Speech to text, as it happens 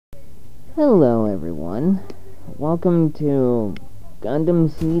Hello everyone, welcome to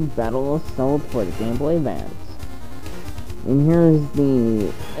Gundam Seed Battle Assault for the Game Boy Advance. And here's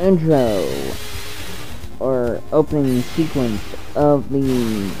the intro, or opening sequence of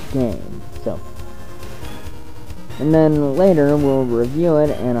the game. And then later we'll review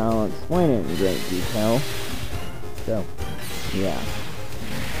it and I'll explain it in great detail. Yeah.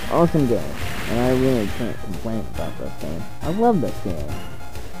 Awesome game, and I really can't complain about this game. I love this game.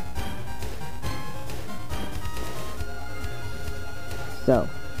 So,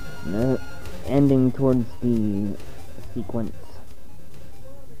 ending towards the sequence.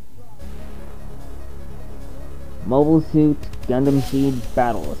 Mobile Suit Gundam Seed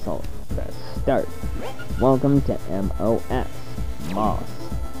Battle Assault. Press start. Welcome to MOS. Moss.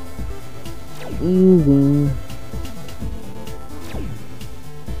 Easy.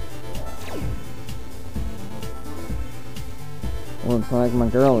 Looks like my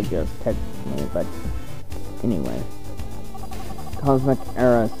girl just texted me, but anyway. Cosmic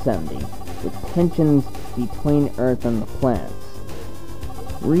Era 70, with tensions between Earth and the planets.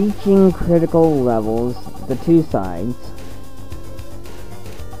 Reaching critical levels, the two sides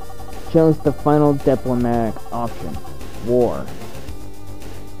chose the final diplomatic option, war.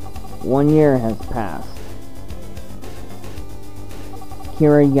 1 year has passed.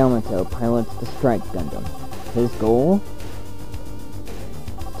 Kira Yamato pilots the Strike Gundam. His goal?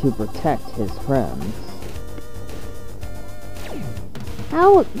 To protect his friends.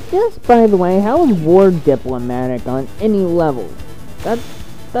 Just by the way, how is war diplomatic on any level? That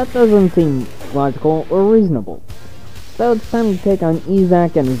doesn't seem logical or reasonable. So it's time to take on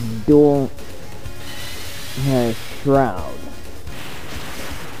Izak and his dual shroud.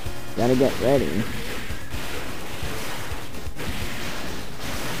 Gotta get ready.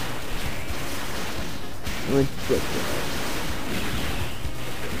 Ridiculous.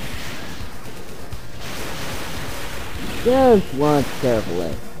 Just watch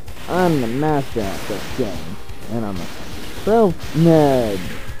carefully. I'm the master at this game, and I'm a pro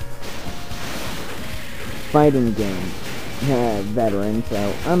fighting game veteran,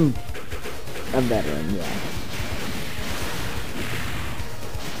 so I'm a veteran, yeah.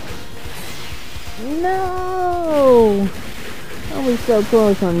 No! I was so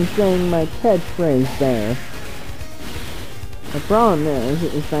close on saying my catchphrase there. The problem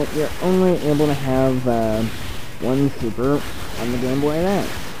is that you're only able to have one super on the Game Boy Advance.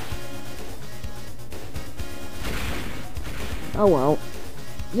 Oh well,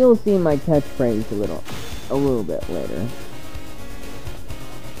 you'll see my catchphrase a little bit later.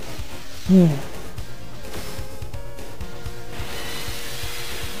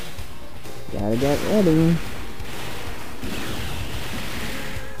 Gotta get ready.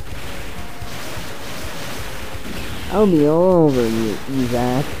 I'll be all over you,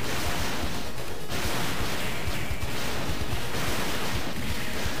 Izak.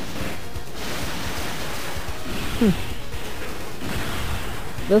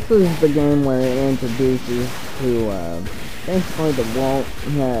 This is the game where it introduces to, basically the wall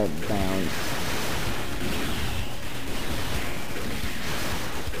bounce.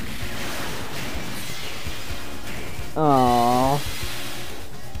 Aww.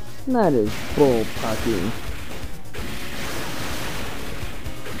 That is bull pucky.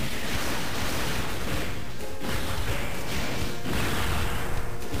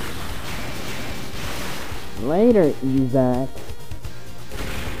 Later, Izak.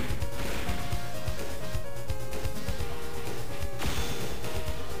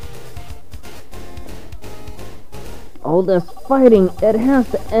 All this fighting, it has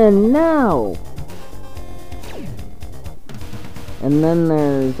to end now! And then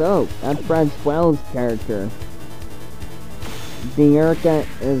there's, that's Brad Swell's character. Diurka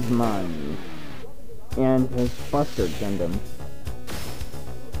is mine. And his Buster Gundam.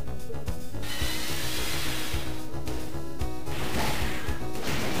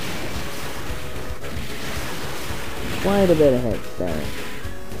 Quite a bit of head start.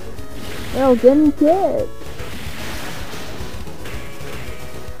 Oh, getting kicked!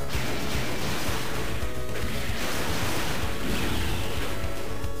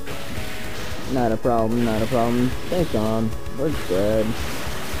 Not a problem, not a problem. Stay calm. We're good.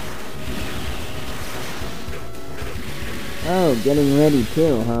 Oh, getting ready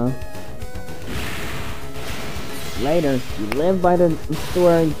too, huh? Later, you live by the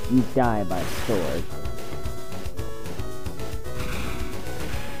sword, you die by the sword.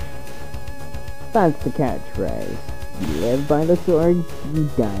 That's the catchphrase. You live by the sword, you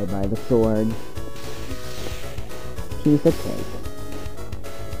die by the sword. Piece of cake.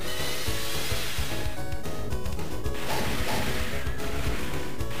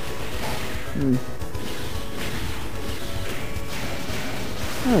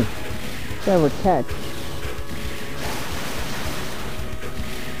 Clever catch.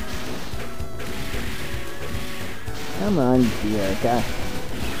 Come on, Jerica.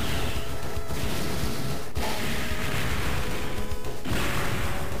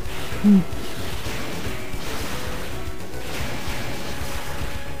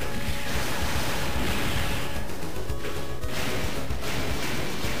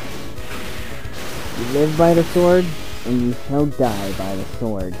 You live by the sword, and you shall die by the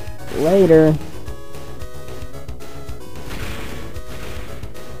sword. Later.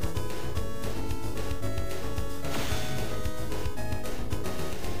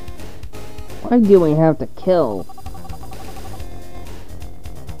 Why do we have to kill?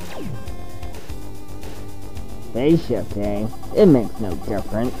 Phase shift, eh? It makes no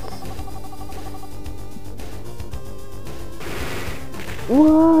difference.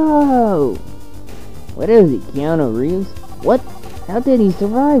 Whoa! What is he, Keanu Reeves? What? How did he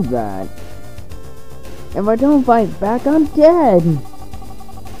survive that? If I don't fight back, I'm dead!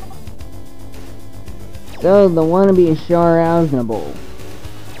 So, the wannabe is Char Aznable.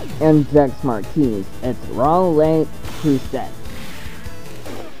 And Zex Marquise. It's Raw Late Crusade.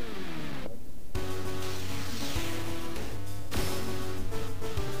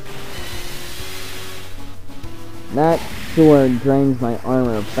 That sword drains my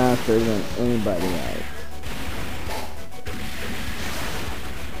armor faster than anybody else.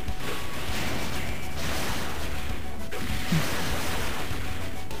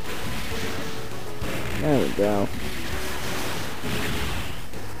 There we go.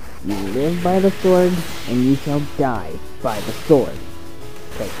 You live by the sword, and you shall die by the sword.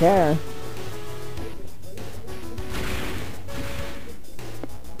 Take care.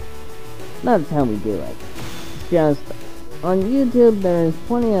 That's how we do it. Just, on YouTube, there's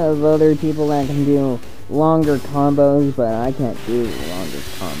plenty of other people that can do longer combos, but I can't do longer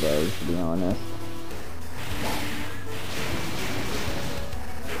combos, to be honest.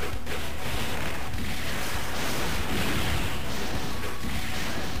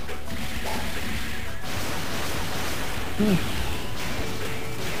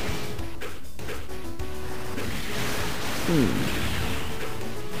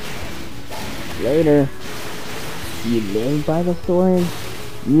 Later. You live by the sword,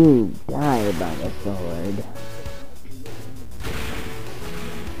 you die by the sword.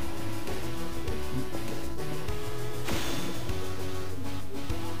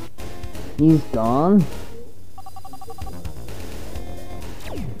 He's gone?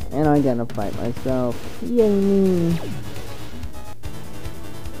 And I gotta fight myself. Yay me!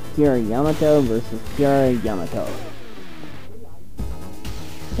 Kira Yamato versus Kira Yamato.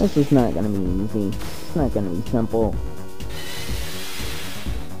 This is not gonna be easy. It's not gonna be simple.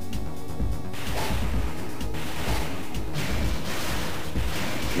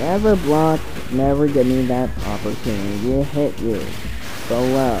 Never block, never give me that opportunity to hit you.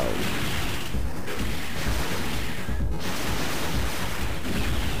 Below.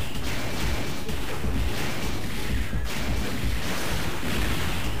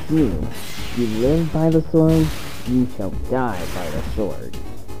 You live by the sword, you shall die by the sword.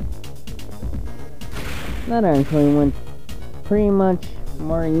 That actually went pretty much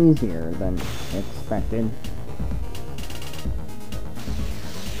more easier than expected.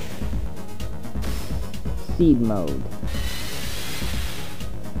 Seed mode.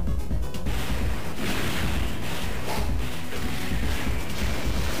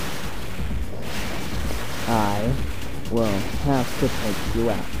 I will have to take you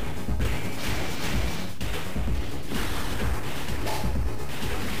out.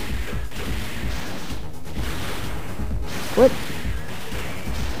 Quit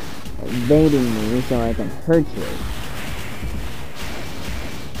evading me so I can hurt you.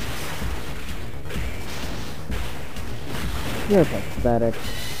 You're pathetic.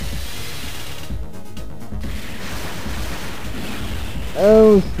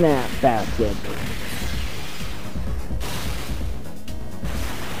 Oh snap, basket.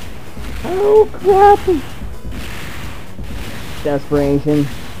 Oh crap! Desperation.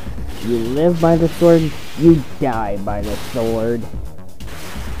 You live by the sword, you die by the sword.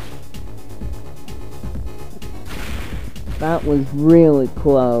 That was really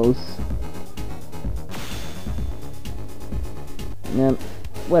close. Yep,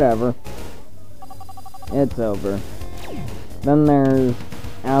 whatever. It's over. Then there's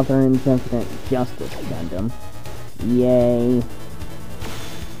Altherin's Infinite Justice Gundam. Yay.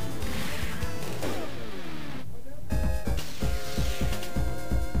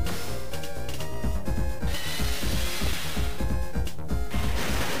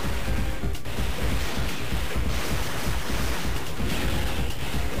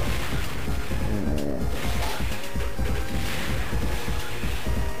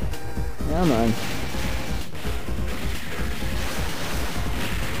 Come on.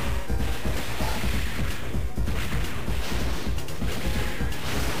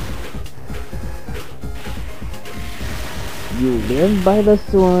 You live by the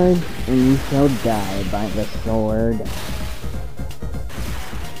sword, and you shall die by the sword.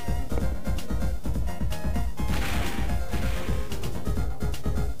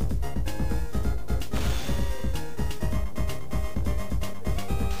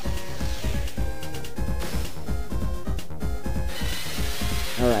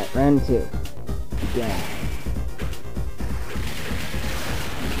 Alright, round 2. Again.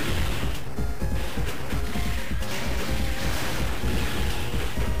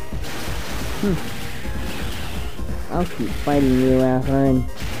 I'll keep fighting you, Athrun.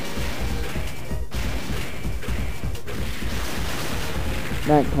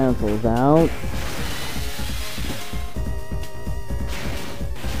 That cancels out.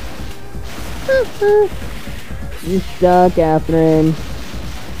 You suck, Athrun.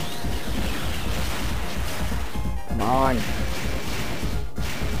 Come on.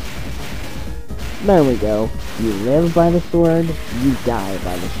 There we go. You live by the sword, you die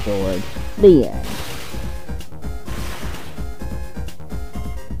by the sword. The end.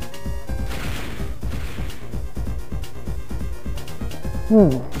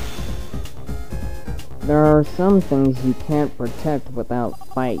 There are some things you can't protect without a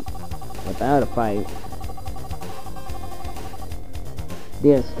fight.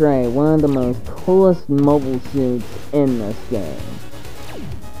 The Astray, one of the most coolest mobile suits in this game.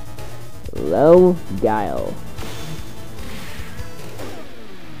 Low Guile.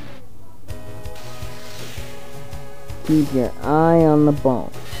 Keep your eye on the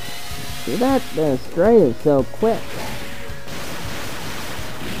ball. See that? The Astray is so quick.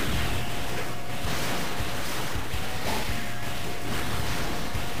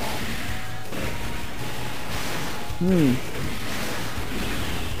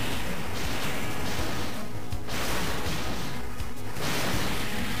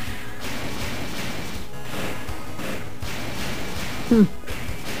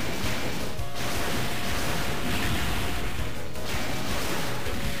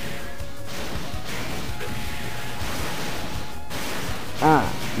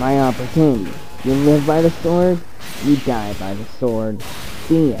 Ah, my opportunity. You live by the sword, you die by the sword.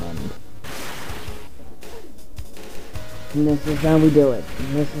 The end. And this is how we do it.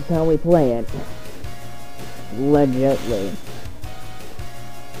 And this is how we play it. Legitly.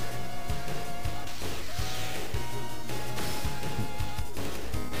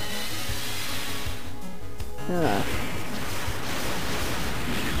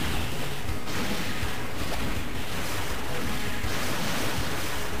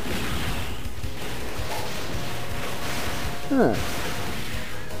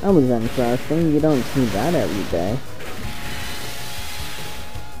 That was interesting. You don't see that every day.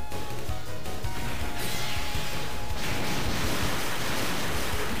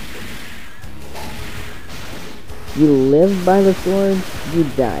 You live by the sword, you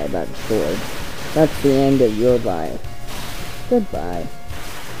die by the sword. That's the end of your life. Goodbye.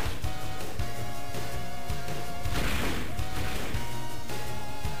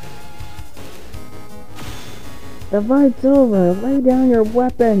 The fight's over. Lay down your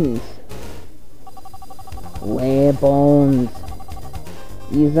weapons. Weapons.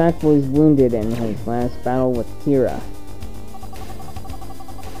 Izak was wounded in his last battle with Kira.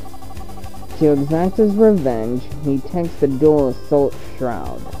 To exact his revenge, he takes the dual assault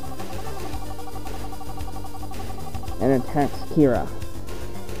shroud and attacks Kira.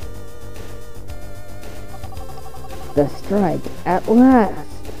 The strike at last!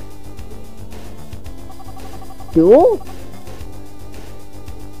 Duel?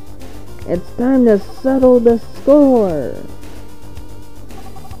 It's time to settle the score!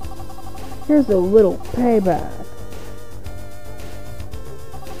 Here's a little payback.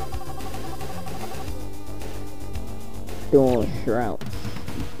 Dual shroud.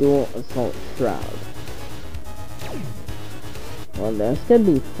 Dual assault shroud. Well, this could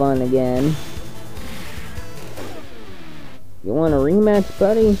be fun again. You want a rematch,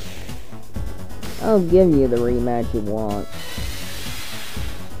 buddy? I'll give you the rematch you want.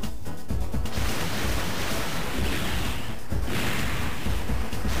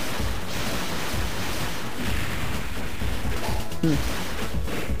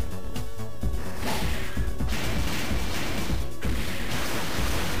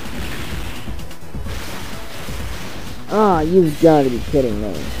 Ah, you've got to be kidding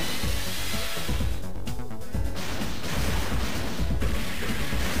me.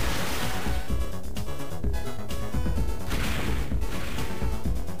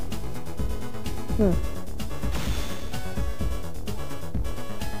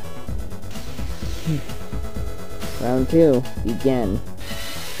 Round 2, begin.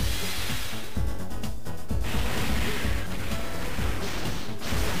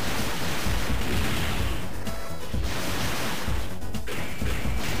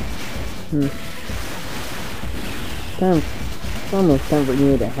 It's almost time for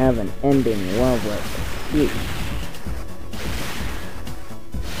you to have an ending well worth it.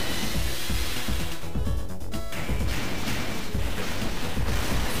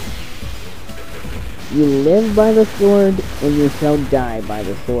 You live by the sword, and you shall die by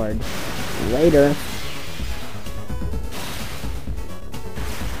the sword. Later.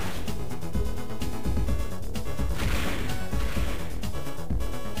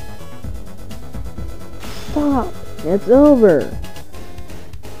 Stop! It's over!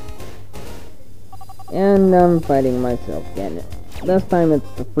 And I'm fighting myself again. This time it's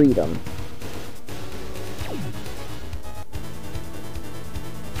the freedom.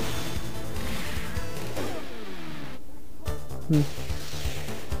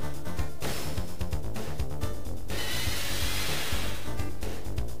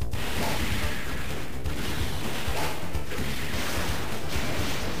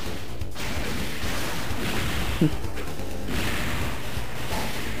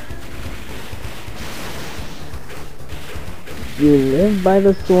 You live by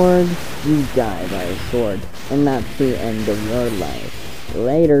the sword, you die by the sword, and that's the end of your life.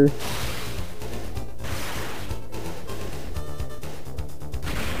 Later.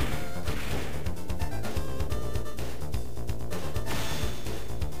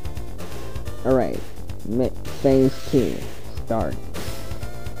 Alright, phase 2, start.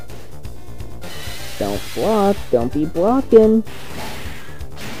 Don't block, don't be blocking.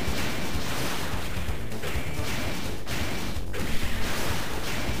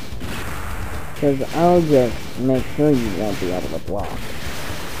 Because I'll just make sure you won't be able to block.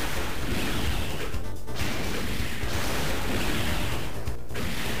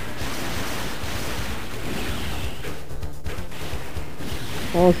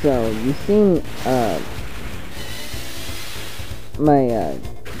 Also, you've seen, my,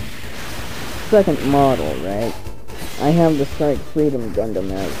 second model, right? I have the Strike Freedom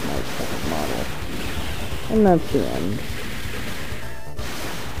Gundam as my second model. And that's the end.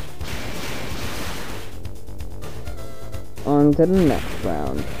 On to the next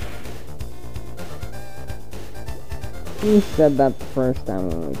round. We said that the first time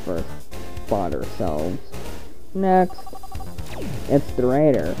when we first fought ourselves. Next, it's the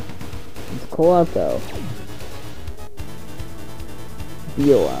Raider. It's Koloko.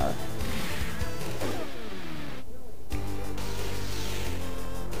 BOR.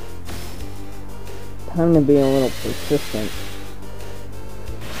 Time to be a little persistent.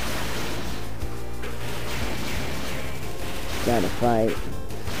 Gotta fight.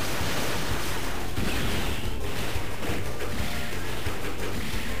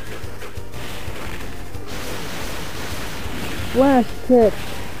 Flash kick!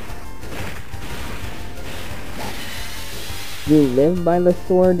 You live by the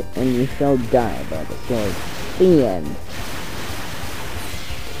sword, and you shall die by the sword. The end.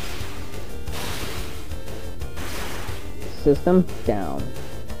 System down.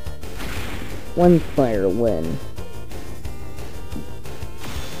 One player win.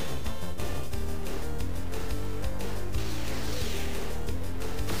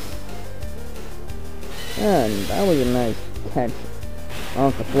 And that was a nice catch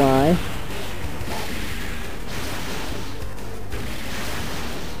off the fly.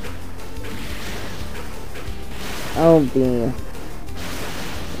 I'll be...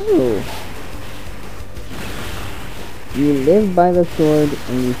 Ooh. You live by the sword,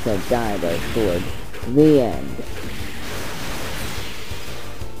 and you shall die by the sword. The end.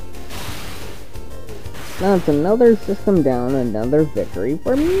 That's another system down, another victory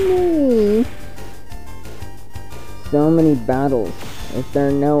for me! So many battles. Is there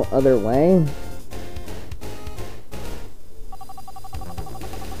no other way?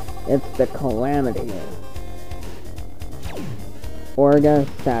 It's the Calamity. Orga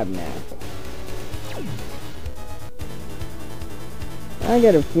Sabnak. I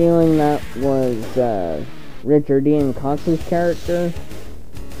get a feeling that was Richard Ian Cox's character.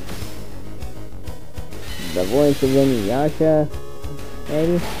 The voice of Inuyasha,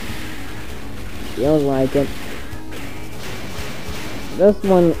 maybe? Feels like it. This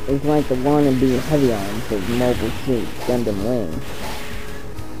one is like the wannabe Heavy Arms of Mobile Suit Gundam Wing.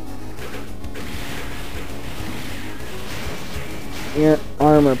 Your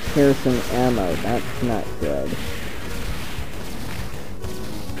armor-piercing ammo, that's not good.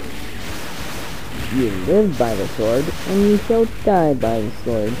 You live by the sword, and you shall die by the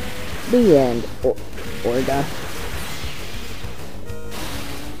sword. The end, Orga.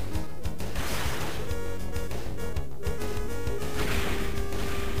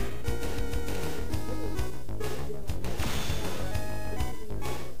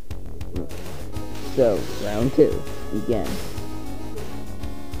 So, round 2 begins.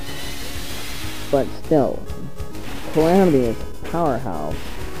 But still, Calamity is a powerhouse.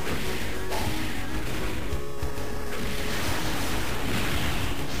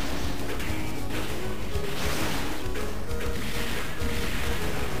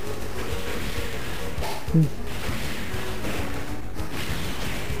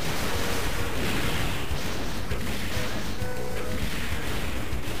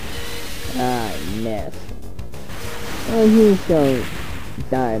 I missed. Well, he shall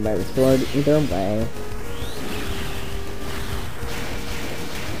die by the sword either way.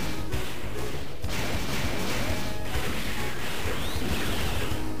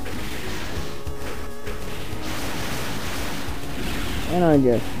 And I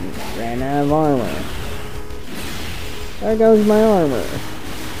just ran out of armor. There goes my armor.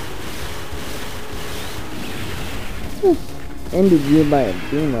 Ended you by a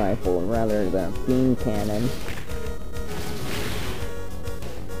beam rifle rather than a beam cannon.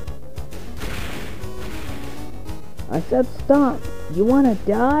 I said stop! You wanna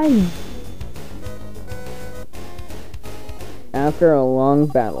die? After a long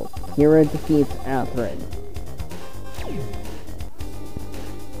battle, Kira defeats Atherin.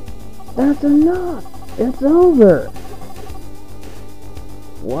 That's enough! It's over!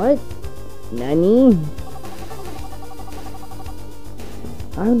 What? Nani?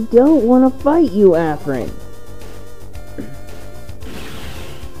 I don't want to fight you, Atherin!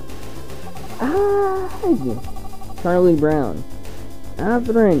 Charlie Brown.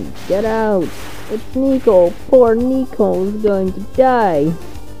 Atherin, get out! It's Nico! Poor Nico is going to die!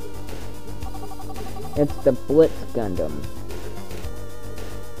 It's the Blitz Gundam.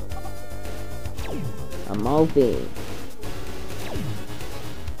 Amalfi.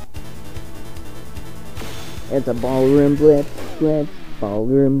 It's a ballroom blitz,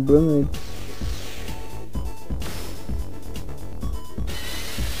 ballroom blitz.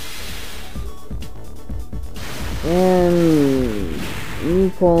 And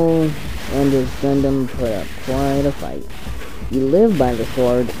Nico and his Gundam put up quite a fight. You live by the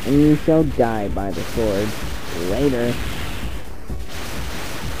sword, and you shall die by the sword. Later.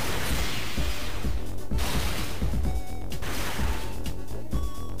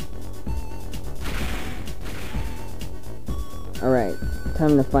 Alright,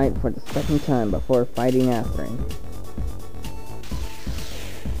 time to fight for the second time before fighting Atherin.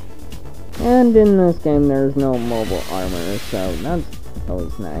 And in this game there's no mobile armor, so that's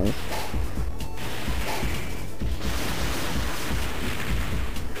always nice.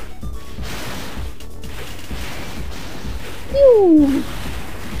 Phew!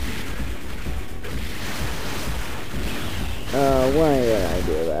 Why did I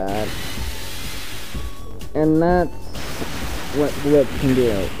do that? And that's what Blitz can do,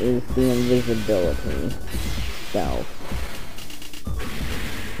 is the invisibility stealth.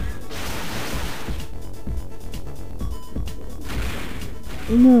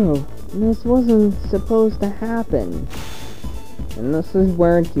 No, this wasn't supposed to happen. And this is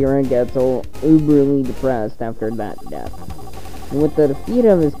where Kira gets all uberly depressed after that death. With the defeat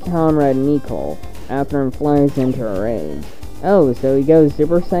of his comrade Nico, Atherin flies into a rage. Oh, so he goes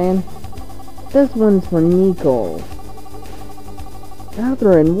Super Saiyan? This one's for Nico.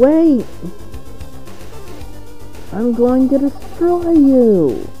 Atherin, wait! I'm going to destroy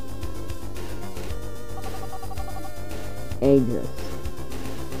you! Aegis.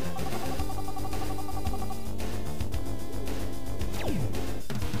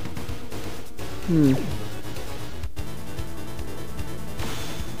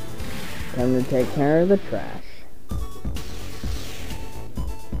 Time to take care of the trash.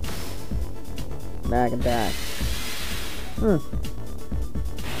 Back attack.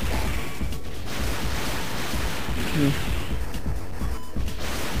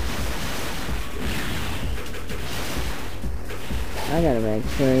 I gotta make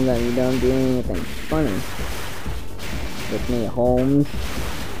sure that you don't do anything funny with me, Holmes.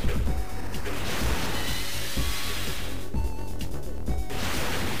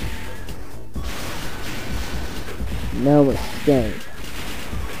 No escape.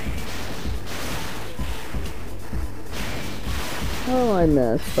 Oh, I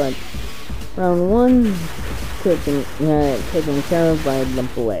missed, but round 1 taken care of by the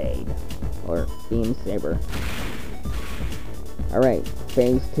blade, or beam saber. Alright,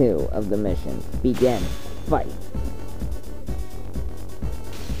 Phase 2 of the mission. Begin. Fight.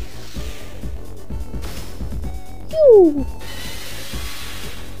 Phew!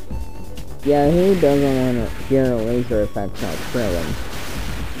 Yeah, who doesn't want to hear laser effects like Krillin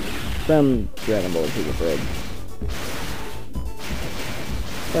from Dragon Ball Z Bridge?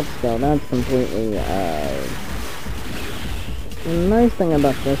 But still, that's completely, the nice thing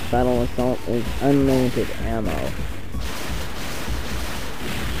about this Battle Assault is unlimited ammo.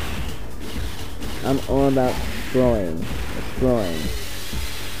 I'm all about destroying.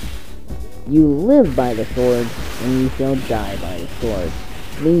 You live by the sword, and you shall die by the sword.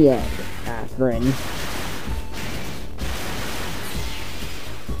 The end, Catherine.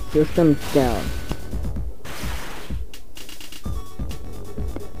 Systems down.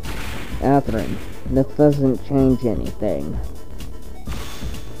 Catherine, this doesn't change anything.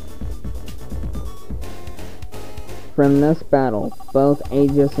 From this battle, both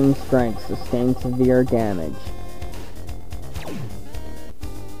Aegis and Strike sustained severe damage,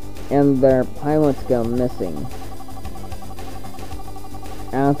 and their pilots go missing.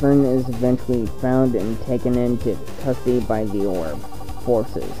 Catherine is eventually found and taken into custody by the Orb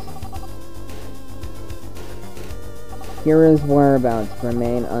forces. Kira's whereabouts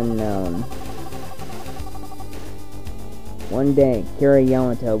remain unknown. One day, Kira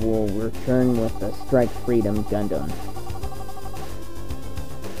Yamato will return with the Strike Freedom Gundam.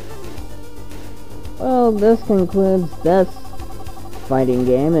 Well, this concludes this fighting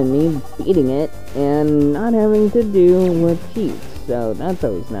game and me beating it and not having to do with cheats, so that's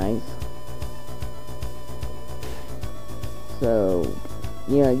always nice. So,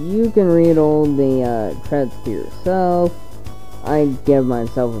 yeah, you can read all the credits to yourself. I give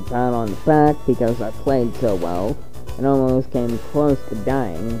myself a pat on the back because I played so well. It almost came close to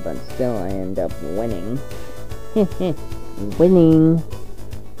dying, but still I end up winning. Winning!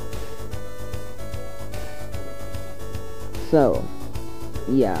 So,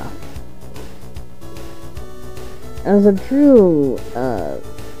 yeah. As a true,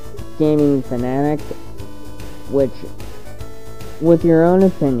 gaming fanatic, which, with your own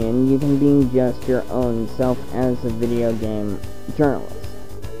opinion, you can be just your own self as a video game journalist.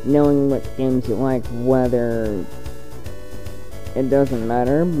 Knowing what games you like, whether it doesn't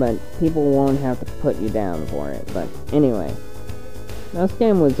matter, but people won't have to put you down for it. But anyway, this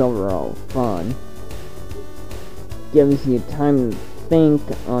game was overall fun. Gives you time to think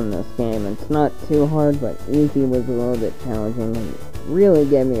on this game. It's not too hard, but easy was a little bit challenging and really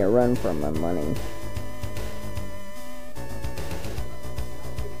gave me a run for my money.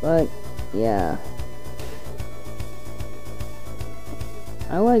 But, yeah.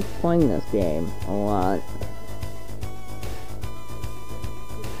 I like playing this game a lot.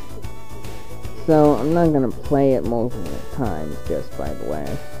 So, I'm not gonna play it multiple times, just by the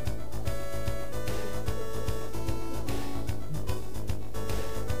way.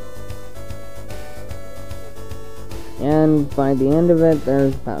 And by the end of it,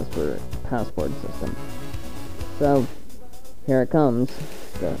 there's a passport system. So, here it comes,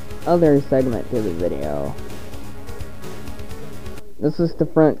 the other segment to the video. This is the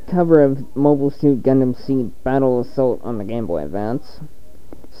front cover of Mobile Suit Gundam Seed Battle Assault on the Game Boy Advance.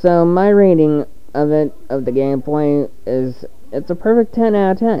 So my rating of it, of the gameplay, is it's a perfect 10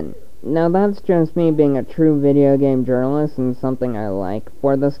 out of 10. Now that's just me being a true video game journalist and something I like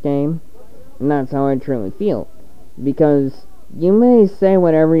for this game. And that's how I truly feel. Because you may say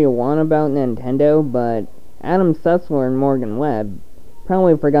whatever you want about Nintendo, but Adam Setzler and Morgan Webb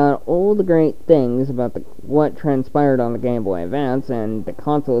probably forgot all the great things about what transpired on the Game Boy Advance and the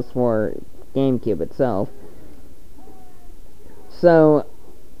consoles for GameCube itself. So,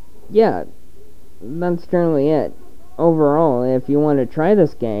 yeah, that's generally it. Overall, if you want to try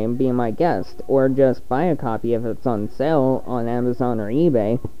this game, be my guest, or just buy a copy if it's on sale on Amazon or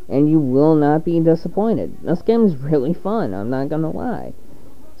eBay, and you will not be disappointed. This game is really fun, I'm not gonna lie.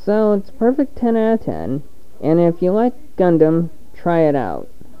 So, it's a perfect 10 out of 10, and if you like Gundam, try it out.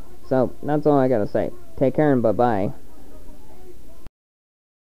 So, that's all I gotta say. Take care and bye-bye.